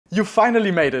You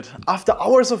finally made it. After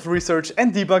hours of research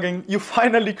and debugging, you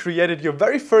finally created your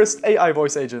very first AI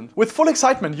voice agent. With full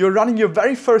excitement, you're running your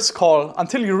very first call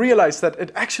until you realize that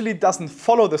it actually doesn't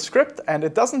follow the script and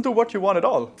it doesn't do what you want at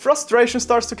all. Frustration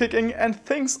starts to kick in and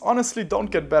things honestly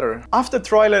don't get better. After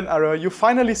trial and error, you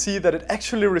finally see that it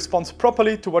actually responds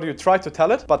properly to what you tried to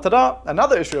tell it, but tada,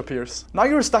 another issue appears. Now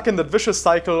you're stuck in that vicious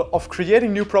cycle of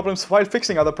creating new problems while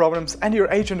fixing other problems, and your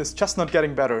agent is just not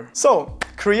getting better. So,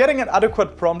 creating an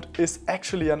adequate prompt is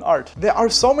actually an art. There are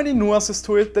so many nuances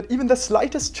to it that even the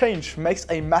slightest change makes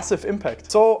a massive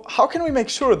impact. So how can we make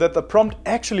sure that the prompt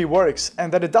actually works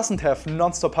and that it doesn't have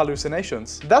non-stop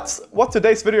hallucinations? That's what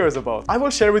today's video is about. I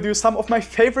will share with you some of my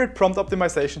favorite prompt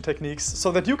optimization techniques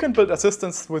so that you can build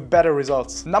assistants with better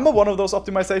results. Number one of those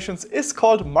optimizations is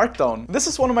called Markdown. This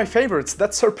is one of my favorites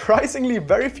that surprisingly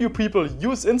very few people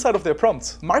use inside of their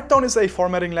prompts. Markdown is a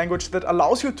formatting language that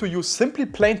allows you to use simply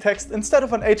plain text instead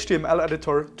of an HTML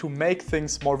editor to make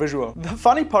things more visual. The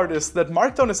funny part is that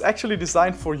Markdown is actually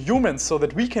designed for humans so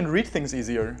that we can read things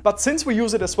easier. But since we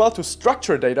use it as well to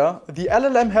structure data, the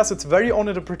LLM has its very own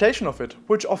interpretation of it,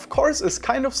 which of course is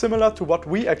kind of similar to what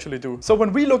we actually do. So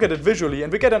when we look at it visually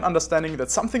and we get an understanding that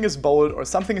something is bold or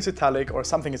something is italic or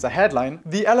something is a headline,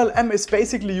 the LLM is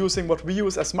basically using what we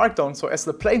use as Markdown, so as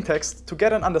the plain text, to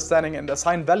get an understanding and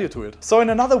assign value to it. So in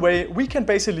another way, we can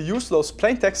basically use those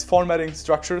plain text formatting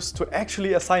structures to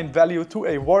actually assign value to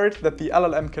a word that the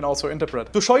LLM can also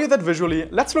interpret. To show you that visually,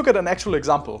 let's look at an actual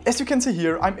example. As you can see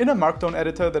here, I'm in a Markdown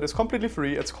editor that is completely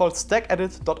free. It's called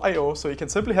stackedit.io, so you can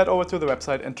simply head over to the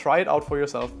website and try it out for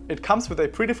yourself. It comes with a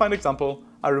predefined example.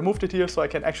 I removed it here so I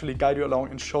can actually guide you along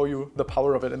and show you the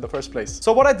power of it in the first place.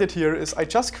 So what I did here is I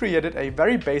just created a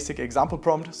very basic example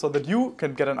prompt so that you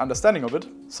can get an understanding of it.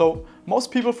 So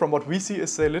most people, from what we see,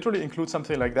 is they literally include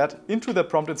something like that into their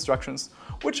prompt instructions,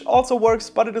 which also works,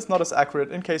 but it is not as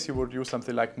accurate in case you would use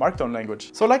something like Markdown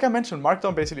language. So like I mentioned,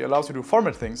 Markdown basically allows you to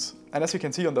format things. And as you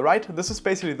can see on the right, this is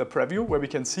basically the preview where we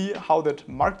can see how that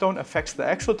Markdown affects the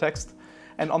actual text.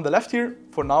 And on the left here,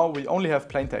 for now, we only have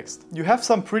plain text. You have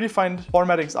some predefined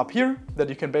formattings up here that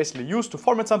you can basically use to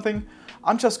format something.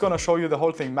 I'm just gonna show you the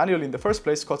whole thing manually in the first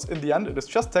place, because in the end, it is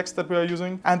just text that we are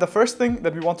using. And the first thing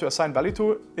that we want to assign value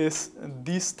to is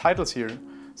these titles here.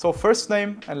 So first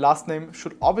name and last name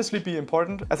should obviously be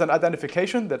important as an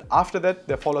identification that after that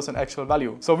there follows an actual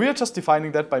value. So we are just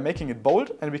defining that by making it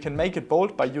bold, and we can make it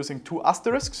bold by using 2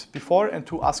 asterisks before and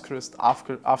 2 asterisks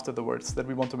after the words that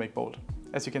we want to make bold,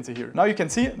 as you can see here. Now you can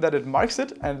see that it marks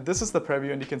it, and this is the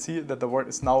preview, and you can see that the word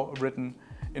is now written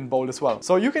in bold as well.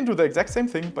 So you can do the exact same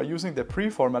thing by using the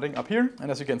pre-formatting up here. And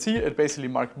as you can see, it basically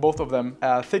marked both of them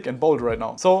thick and bold right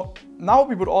now. So now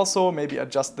we would also maybe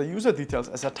adjust the user details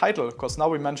as a title, because now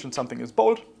we mentioned something is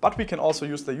bold, but we can also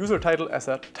use the user title as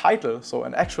a title, so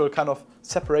an actual kind of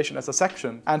separation as a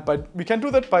section. And we can do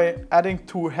that by adding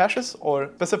 2 hashes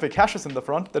or specific hashes in the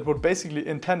front that would basically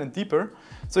indent it deeper.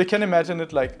 So you can imagine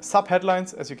it like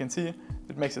sub-headlines. As you can see,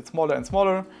 it makes it smaller and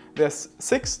smaller. There's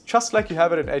 6, just like you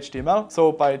have it in HTML.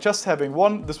 So by just having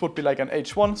 1, this would be like an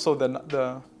H1. So then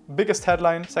the biggest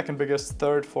headline, second biggest,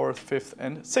 third, fourth, fifth,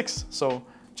 and 6th. So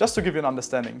just to give you an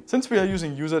understanding. Since we are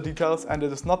using user details and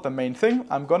it is not the main thing,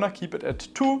 I'm gonna keep it at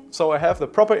 2. So I have the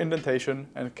proper indentation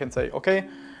and can say, okay,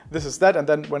 this is that. And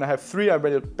then when I have 3, I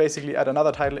will basically add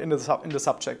another title in the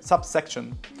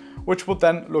subsection, which would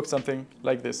then look something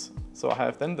like this. So I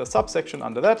have then the subsection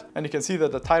under that, and you can see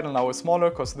that the title now is smaller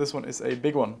because this one is a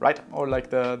big one, right? Or like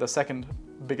the second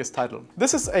biggest title.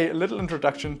 This is a little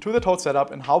introduction to the whole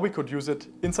setup and how we could use it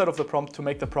inside of the prompt to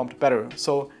make the prompt better.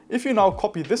 So if you now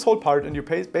copy this whole part and you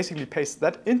basically paste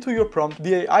that into your prompt,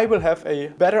 the AI will have a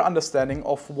better understanding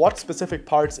of what specific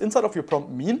parts inside of your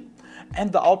prompt mean,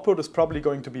 and the output is probably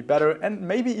going to be better and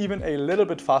maybe even a little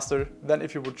bit faster than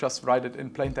if you would just write it in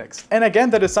plain text. And again,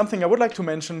 that is something I would like to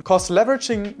mention, because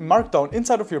leveraging Markdown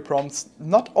inside of your prompts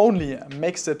not only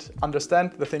makes it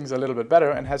understand the things a little bit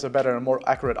better and has a better and more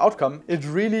accurate outcome, it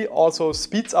really also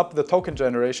speeds up the token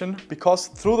generation, because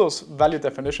through those value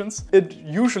definitions, it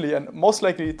usually and most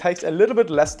likely takes a little bit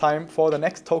less time for the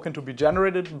next token to be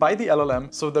generated by the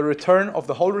LLM. So the return of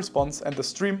the whole response and the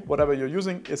stream, whatever you're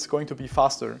using, is going to be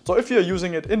faster. So if you're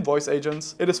using it in voice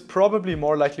agents, it is probably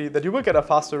more likely that you will get a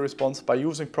faster response by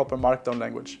using proper Markdown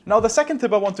language. Now, the second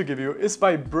tip I want to give you is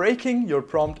by breaking your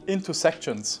prompt into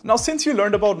sections. Now, since you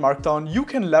learned about Markdown, you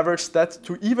can leverage that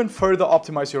to even further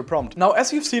optimize your prompt. Now,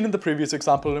 as you've seen in the previous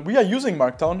example, we are using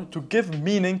Markdown to give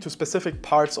meaning to specific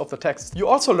parts of the text. You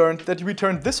also learned that we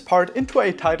turned this part into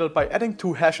a title by adding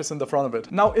 2 hashes in the front of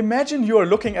it. Now, imagine you are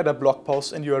looking at a blog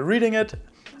post and you are reading it,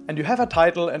 and you have a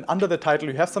title, and under the title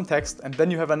you have some text, and then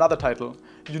you have another title,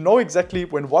 you know exactly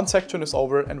when one section is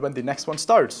over and when the next one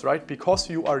starts, right? Because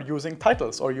you are using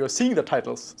titles, or you're seeing the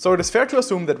titles. So it is fair to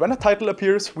assume that when a title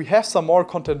appears, we have some more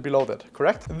content below that,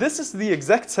 correct? This is the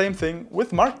exact same thing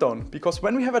with Markdown, because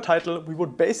when we have a title, we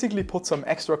would basically put some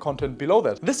extra content below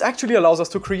that. This actually allows us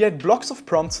to create blocks of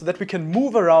prompts that we can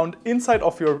move around inside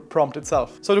of your prompt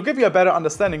itself. So to give you a better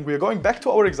understanding, we are going back to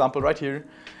our example right here.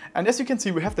 And as you can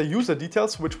see, we have the user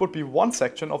details, which would be one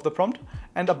section of the prompt.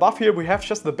 And above here, we have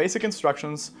just the basic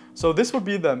instructions. So this would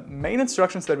be the main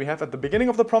instructions that we have at the beginning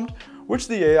of the prompt, which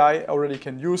the AI already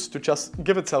can use to just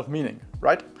give itself meaning,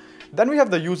 right? Then we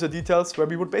have the user details, where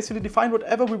we would basically define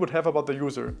whatever we would have about the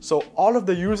user. So all of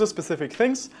the user-specific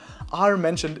things are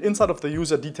mentioned inside of the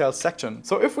user details section.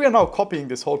 So if we are now copying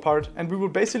this whole part and we will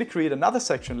basically create another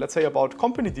section, let's say about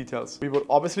company details, we would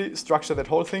obviously structure that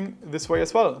whole thing this way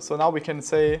as well. So now we can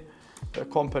say the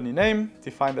company name,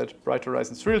 define that Bright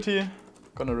Horizons Realty,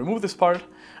 gonna remove this part,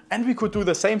 and we could do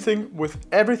the same thing with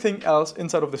everything else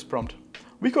inside of this prompt.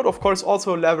 We could of course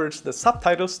also leverage the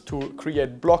subtitles to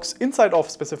create blocks inside of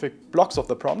specific blocks of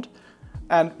the prompt.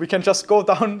 And we can just go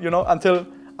down,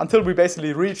 until we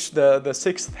basically reach the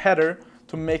sixth header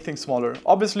to make things smaller.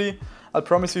 Obviously, I'll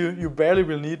promise you, you barely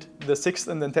will need the sixth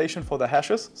indentation for the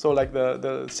hashes. So like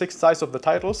the sixth size of the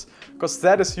titles, because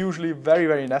that is usually very,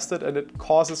 very nested and it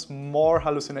causes more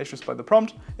hallucinations by the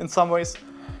prompt in some ways.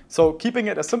 So keeping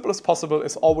it as simple as possible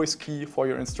is always key for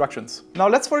your instructions. Now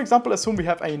let's, for example, assume we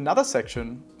have another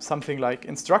section, something like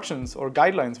instructions or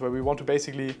guidelines, where we want to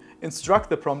basically instruct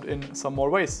the prompt in some more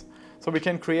ways. So we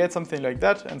can create something like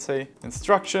that and say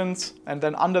instructions, and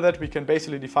then under that we can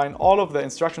basically define all of the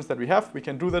instructions that we have. We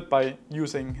can do that by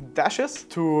using dashes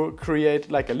to create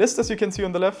like a list, as you can see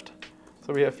on the left.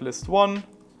 So we have list 1,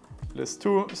 list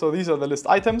 2, so these are the list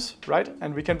items, right?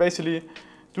 And we can basically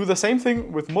do the same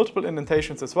thing with multiple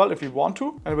indentations as well if we want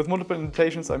to. And with multiple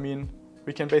indentations, I mean,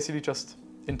 we can basically just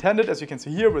indent it, as you can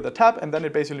see here, with a tab, and then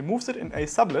it basically moves it in a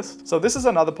sublist. So this is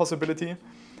another possibility.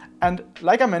 And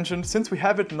like I mentioned, since we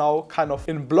have it now kind of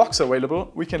in blocks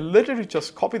available, we can literally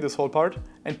just copy this whole part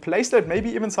and place that maybe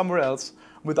even somewhere else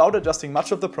without adjusting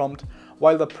much of the prompt,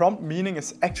 while the prompt meaning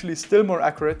is actually still more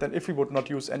accurate than if we would not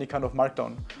use any kind of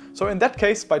Markdown. So in that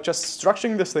case, by just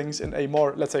structuring these things in a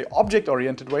more, let's say,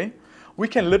 object-oriented way, we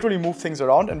can literally move things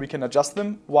around and we can adjust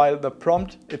them, while the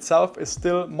prompt itself is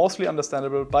still mostly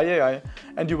understandable by AI,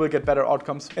 and you will get better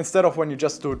outcomes instead of when you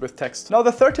just do it with text. Now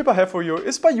the third tip I have for you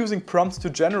is by using prompts to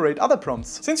generate other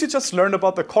prompts. Since you just learned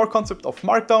about the core concept of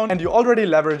Markdown and you're already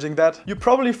leveraging that, you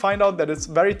probably find out that it's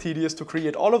very tedious to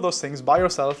create all of those things by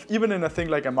yourself, even in a thing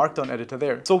like a Markdown editor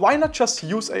there. So why not just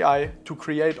use AI to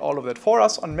create all of that for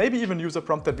us, and maybe even use a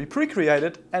prompt that we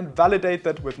pre-created and validate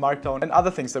that with Markdown and other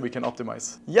things that we can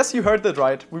optimize. Yes, you heard that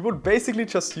right. We would basically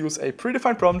just use a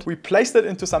predefined prompt, we place that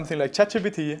into something like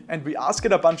ChatGPT, and we ask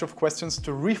it a bunch of questions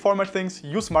to reformat things,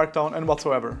 use Markdown and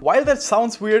whatsoever. While that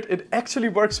sounds weird, it actually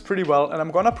works pretty well, and I'm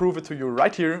gonna prove it to you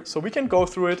right here, so we can go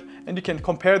through it and you can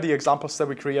compare the examples that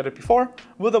we created before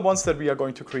with the ones that we are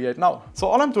going to create now. So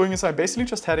all I'm doing is I'm basically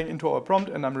just heading into our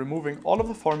prompt and I'm removing all of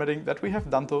the formatting that we have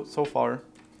done so far,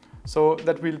 so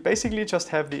that we'll basically just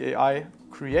have the AI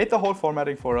create the whole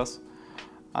formatting for us.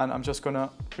 And I'm just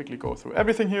gonna quickly go through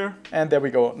everything here. And there we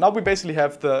go. Now we basically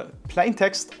have the plain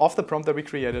text of the prompt that we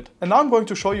created. And now I'm going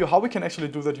to show you how we can actually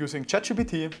do that using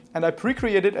ChatGPT. And I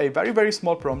pre-created a very, very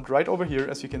small prompt right over here,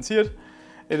 as you can see it.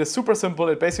 It is super simple.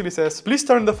 It basically says, please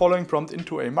turn the following prompt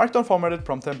into a Markdown formatted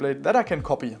prompt template that I can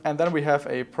copy. And then we have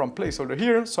a prompt placeholder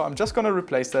here. So I'm just gonna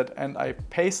replace that and I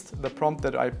paste the prompt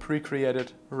that I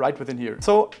pre-created right within here.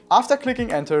 So after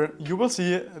clicking enter, you will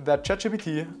see that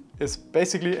ChatGPT is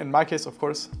basically, in my case, of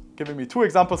course, giving me two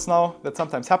examples now. That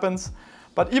sometimes happens.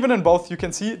 But even in both, you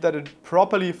can see that it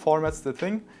properly formats the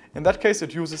thing. In that case,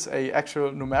 it uses an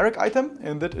actual numeric item.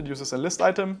 In that, it uses a list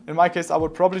item. In my case, I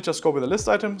would probably just go with a list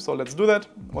item. So let's do that.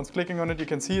 Once clicking on it, you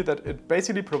can see that it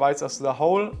basically provides us the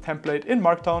whole template in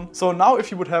Markdown. So now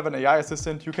if you would have an AI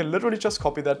assistant, you can literally just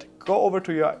copy that, go over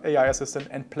to your AI assistant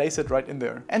and place it right in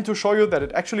there. And to show you that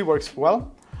it actually works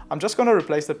well, I'm just going to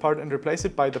replace that part and replace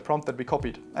it by the prompt that we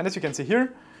copied. And as you can see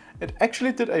here, it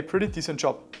actually did a pretty decent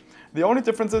job. The only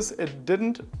difference is it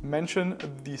didn't mention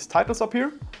these titles up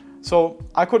here. So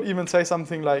I could even say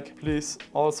something like, please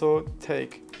also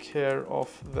take care of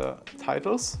the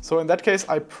titles. So in that case,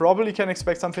 I probably can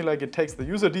expect something like it takes the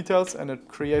user details and it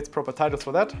creates proper titles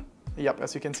for that. Yep,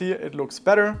 as you can see, it looks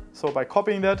better. So by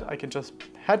copying that, I can just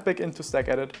head back into Stack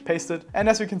Edit, paste it. And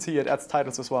as you can see, it adds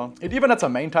titles as well. It even adds a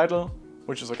main title,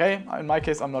 which is okay. In my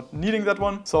case, I'm not needing that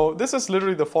one. So this is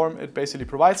literally the form it basically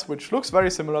provides, which looks very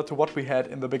similar to what we had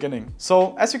in the beginning.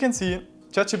 So as you can see,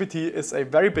 ChatGPT is a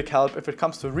very big help if it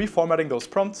comes to reformatting those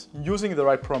prompts using the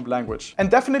right prompt language. And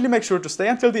definitely make sure to stay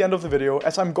until the end of the video,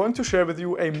 as I'm going to share with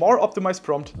you a more optimized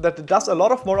prompt that does a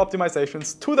lot of more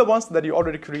optimizations to the ones that you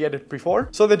already created before,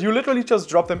 so that you literally just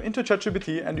drop them into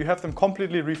ChatGPT and you have them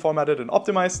completely reformatted and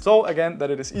optimized. So again,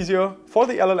 that it is easier for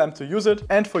the LLM to use it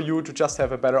and for you to just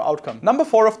have a better outcome. Number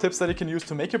 4 of tips that you can use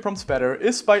to make your prompts better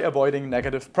is by avoiding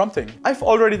negative prompting. I've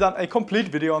already done a complete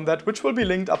video on that, which will be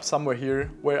linked up somewhere here,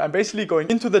 where I'm basically going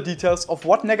into the details of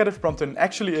what negative prompting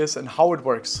actually is and how it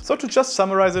works. So to just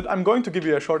summarize it, I'm going to give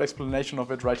you a short explanation of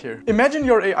it right here. Imagine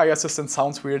your AI assistant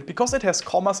sounds weird because it has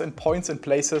commas and points in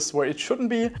places where it shouldn't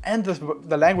be, and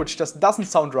the language just doesn't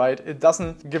sound right. It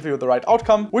doesn't give you the right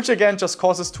outcome, which again just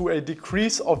causes to a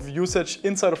decrease of usage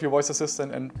inside of your voice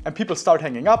assistant, and people start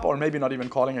hanging up or maybe not even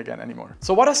calling again anymore.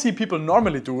 So what I see people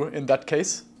normally do in that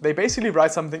case, they basically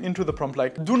write something into the prompt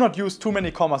like, do not use too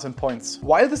many commas and points.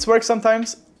 While this works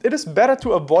sometimes, it is better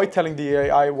to avoid telling the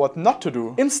AI what not to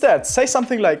do. Instead, say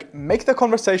something like, make the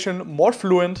conversation more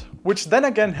fluent, which then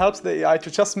again helps the AI to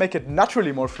just make it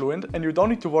naturally more fluent, and you don't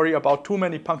need to worry about too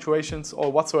many punctuations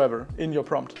or whatsoever in your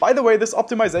prompt. By the way, this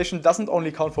optimization doesn't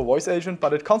only count for voice agent,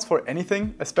 but it counts for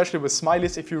anything, especially with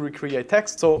smileys if you recreate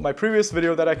text. So my previous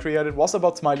video that I created was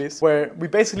about smileys, where we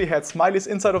basically had smileys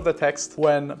inside of the text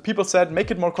when people said,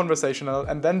 make it more conversational,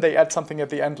 and then they add something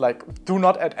at the end like, do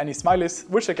not add any smileys,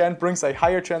 which again brings a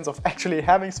higher chance of actually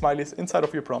having smileys inside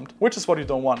of your prompt, which is what you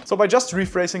don't want. So by just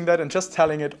rephrasing that and just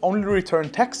telling it only return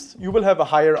text, you will have a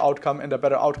higher outcome and a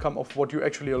better outcome of what you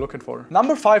actually are looking for.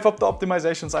 Number 5 of the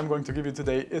optimizations I'm going to give you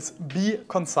today is be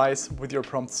concise with your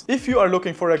prompts. If you are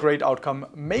looking for a great outcome,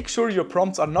 make sure your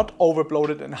prompts are not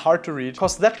overbloated and hard to read,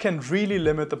 because that can really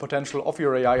limit the potential of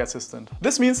your AI assistant.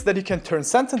 This means that you can turn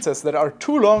sentences that are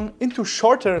too long into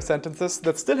shorter sentences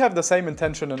that still have the same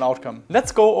intention and outcome.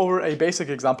 Let's go over a basic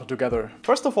example together.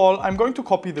 First of all, I'm going to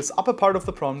copy this upper part of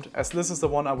the prompt, as this is the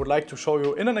one I would like to show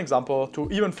you in an example to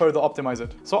even further optimize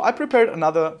it. So I prepared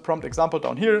another prompt example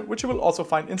down here, which you will also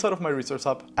find inside of my resource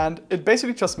hub. And it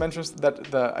basically just mentions that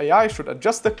the AI should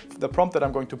adjust the prompt that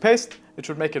I'm going to paste. It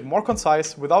should make it more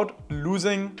concise without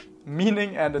losing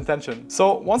meaning and intention.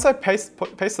 So once I paste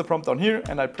the prompt down here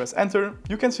and I press enter,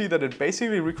 you can see that it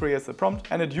basically recreates the prompt,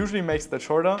 and it usually makes that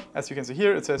shorter. As you can see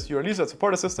here, it says your Lisa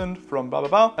support assistant from blah blah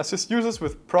blah assist users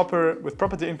with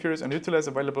property inquiries and utilize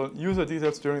available user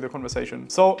details during the conversation.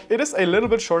 So it is a little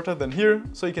bit shorter than here,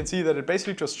 so you can see that it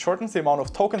basically just shortens the amount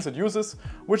of tokens it uses,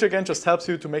 which again just helps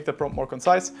you to make the prompt more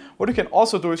concise. What you can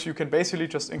also do is you can basically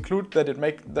just include that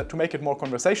to make it more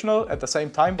conversational at the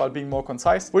same time while being more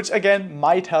concise, which again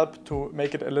might help to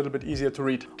make it a little bit easier to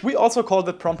read. We also call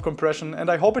it prompt compression,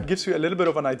 and I hope it gives you a little bit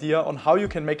of an idea on how you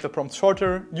can make the prompt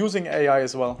shorter using AI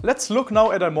as well. Let's look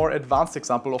now at a more advanced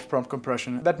example of prompt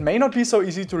compression that may not be so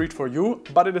easy to read for you,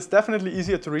 but it is definitely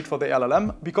easier to read for the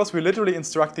LLM, because we literally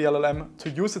instruct the LLM to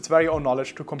use its very own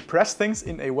knowledge to compress things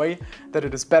in a way that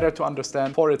it is better to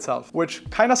understand for itself, which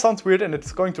kind of sounds weird and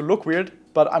it's going to look weird,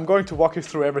 but I'm going to walk you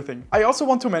through everything. I also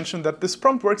want to mention that this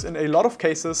prompt works in a lot of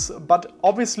cases, but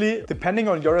obviously depending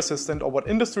on your assistant or what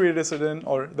industry it is in,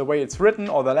 or the way it's written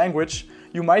or the language,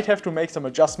 you might have to make some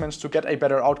adjustments to get a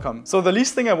better outcome. So the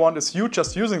least thing I want is you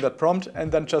just using that prompt and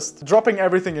then just dropping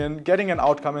everything in, getting an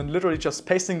outcome and literally just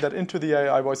pasting that into the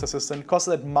AI voice assistant, because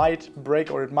it might break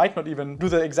or it might not even do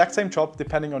the exact same job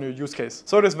depending on your use case.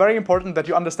 So it is very important that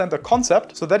you understand the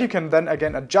concept so that you can then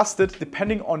again adjust it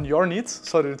depending on your needs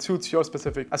so that it suits your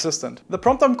specific assistant. The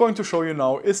prompt I'm going to show you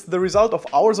now is the result of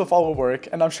hours of our work,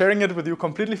 and I'm sharing it with you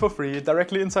completely for free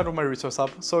directly inside of my resource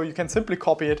hub, so you can simply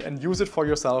copy it and use it for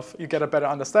yourself. You get a better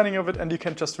understanding of it, and you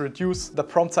can just reduce the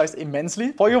prompt size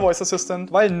immensely for your voice assistant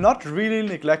while not really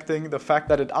neglecting the fact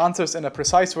that it answers in a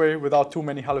precise way without too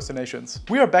many hallucinations.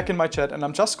 We are back in my chat, and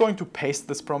I'm just going to paste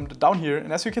this prompt down here,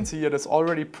 and as you can see, it is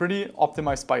already pretty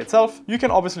optimized by itself. You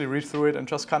can obviously read through it and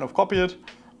just kind of copy it.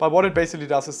 But what it basically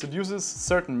does is it uses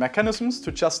certain mechanisms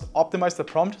to just optimize the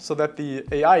prompt so that the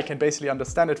AI can basically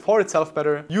understand it for itself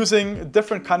better, using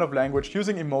different kind of language,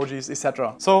 using emojis,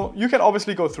 etc. So you can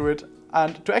obviously go through it,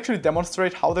 and to actually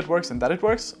demonstrate how that works and that it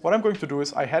works, what I'm going to do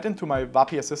is I head into my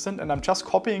Vapi assistant and I'm just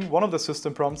copying one of the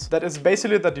system prompts that is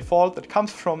basically the default that comes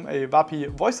from a Vapi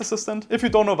voice assistant. If you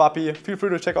don't know Vapi, feel free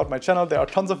to check out my channel. There are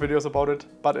tons of videos about it,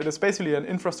 but it is basically an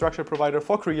infrastructure provider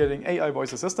for creating AI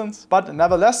voice assistants. But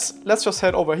nevertheless, let's just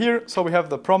head over here. So we have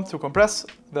the prompt to compress,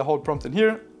 the whole prompt in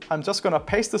here. I'm just gonna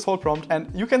paste this whole prompt,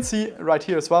 and you can see right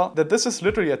here as well that this is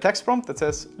literally a text prompt that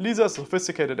says Lisa,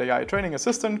 sophisticated AI training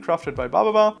assistant crafted by blah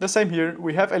blah blah. The same here,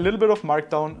 we have a little bit of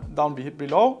Markdown down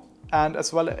below, and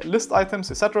as well list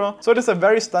items, etc. So it is a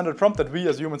very standard prompt that we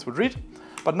as humans would read.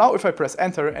 But now if I press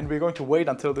enter and we're going to wait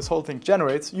until this whole thing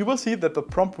generates, you will see that the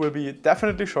prompt will be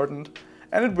definitely shortened,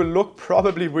 and it will look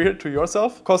probably weird to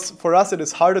yourself, because for us it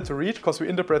is harder to read because we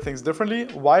interpret things differently,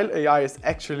 while AI is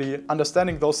actually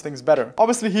understanding those things better.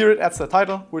 Obviously here it adds the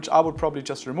title, which I would probably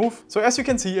just remove. So as you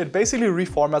can see, it basically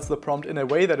reformats the prompt in a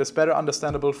way that is better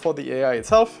understandable for the AI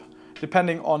itself,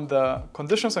 depending on the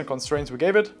conditions and constraints we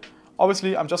gave it.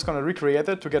 Obviously, I'm just going to recreate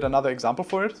it to get another example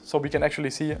for it, so we can actually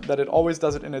see that it always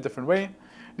does it in a different way.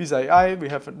 These are AI, we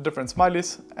have different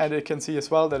smileys, and it can see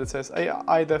as well that it says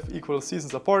AI def equals season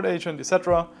support agent,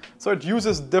 etc. So it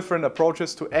uses different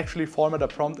approaches to actually format a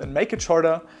prompt and make it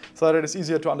shorter so that it is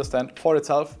easier to understand for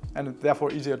itself and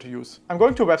therefore easier to use. I'm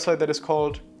going to a website that is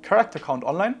called Character Count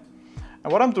Online.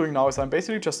 And what I'm doing now is I'm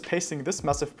basically just pasting this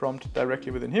massive prompt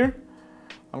directly within here.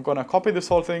 I'm going to copy this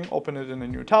whole thing, open it in a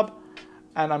new tab,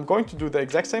 and I'm going to do the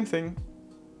exact same thing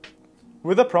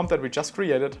with the prompt that we just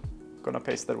created. I'm going to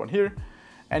paste that one here.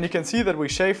 And you can see that we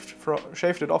shaved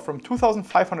it off from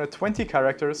 2,520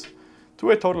 characters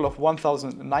to a total of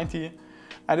 1,090.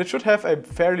 And it should have a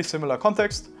fairly similar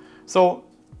context. So,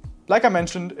 like I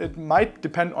mentioned, it might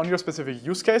depend on your specific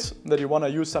use case that you want to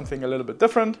use something a little bit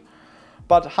different.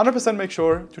 But 100% make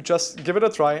sure to just give it a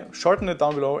try, shorten it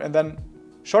down below, and then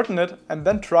shorten it, and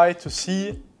then try to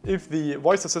see if the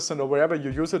voice assistant or wherever you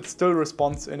use it still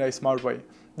responds in a smart way.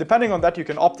 Depending on that, you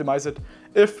can optimize it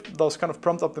if those kind of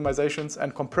prompt optimizations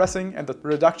and compressing and the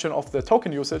reduction of the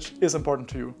token usage is important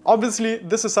to you. Obviously,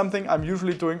 this is something I'm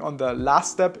usually doing on the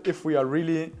last step if we are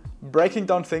really breaking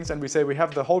down things and we say we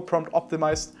have the whole prompt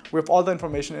optimized, we have all the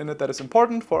information in it that is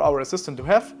important for our assistant to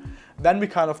have, then we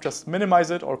kind of just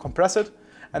minimize it or compress it,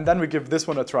 and then we give this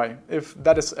one a try, if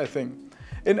that is a thing.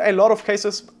 In a lot of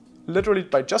cases, literally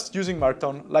by just using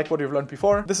Markdown, like what you've learned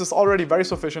before, this is already very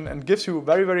sufficient and gives you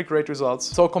very, very great results.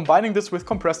 So combining this with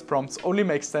compressed prompts only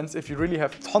makes sense if you really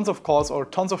have tons of calls or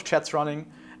tons of chats running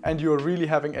and you're really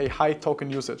having a high token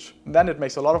usage. Then it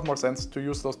makes a lot more sense to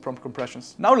use those prompt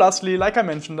compressions. Now lastly, like I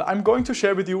mentioned, I'm going to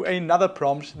share with you another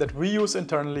prompt that we use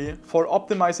internally for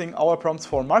optimizing our prompts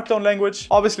for Markdown language.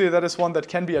 Obviously that is one that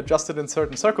can be adjusted in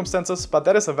certain circumstances, but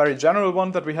that is a very general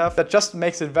one that we have that just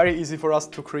makes it very easy for us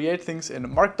to create things in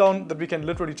Markdown that we can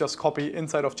literally just copy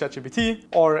inside of ChatGPT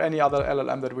or any other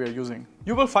LLM that we are using.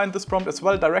 You will find this prompt as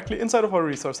well directly inside of our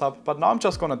resource hub, but now I'm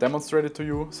just going to demonstrate it to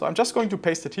you. So I'm just going to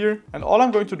paste it here, and all I'm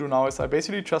going to do now is I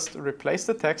basically just replace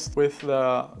the text with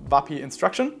the Vapi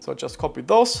instruction. So I just copied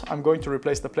those. I'm going to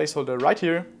replace the placeholder right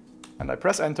here, and I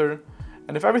press enter.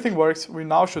 And if everything works, we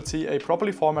now should see a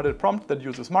properly formatted prompt that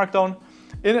uses Markdown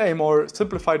in a more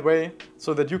simplified way,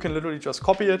 so that you can literally just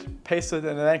copy it, paste it,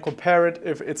 and then compare it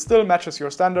if it still matches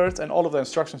your standards and all of the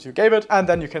instructions you gave it, and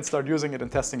then you can start using it and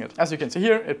testing it. As you can see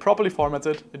here, it properly formats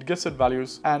it, it gives it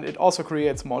values, and it also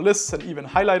creates more lists and even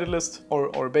highlighted lists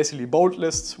or basically bold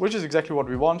lists, which is exactly what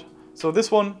we want. So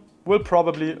this one will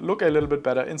probably look a little bit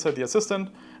better inside the assistant.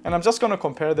 And I'm just going to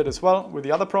compare that as well with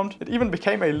the other prompt. It even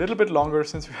became a little bit longer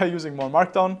since we are using more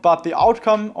Markdown, but the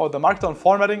outcome or the Markdown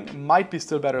formatting might be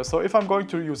still better. So if I'm going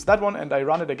to use that one and I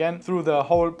run it again through the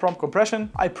whole prompt compression,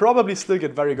 I probably still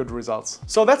get very good results.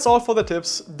 So that's all for the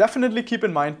tips. Definitely keep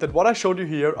in mind that what I showed you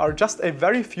here are just a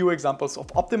very few examples of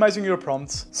optimizing your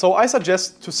prompts. So I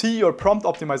suggest to see your prompt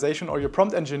optimization or your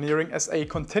prompt engineering as a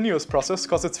continuous process,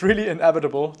 because it's really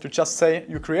inevitable to just say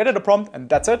you created a prompt and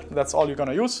that's it. That's all you're going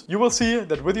to use. You will see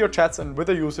that with your chats and with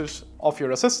the usage of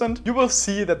your assistant, you will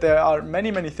see that there are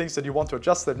many things that you want to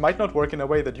adjust that might not work in a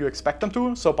way that you expect them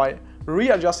to. So by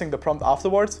readjusting the prompt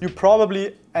afterwards, you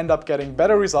probably end up getting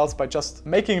better results by just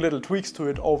making little tweaks to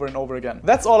it over and over again.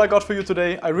 That's all I got for you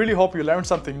today. I really hope you learned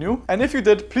something new. And if you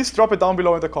did, please drop it down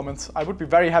below in the comments. I would be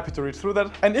very happy to read through that.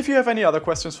 And if you have any other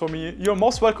questions for me, you're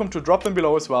most welcome to drop them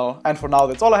below as well. And for now,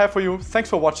 that's all I have for you. Thanks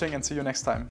for watching and see you next time.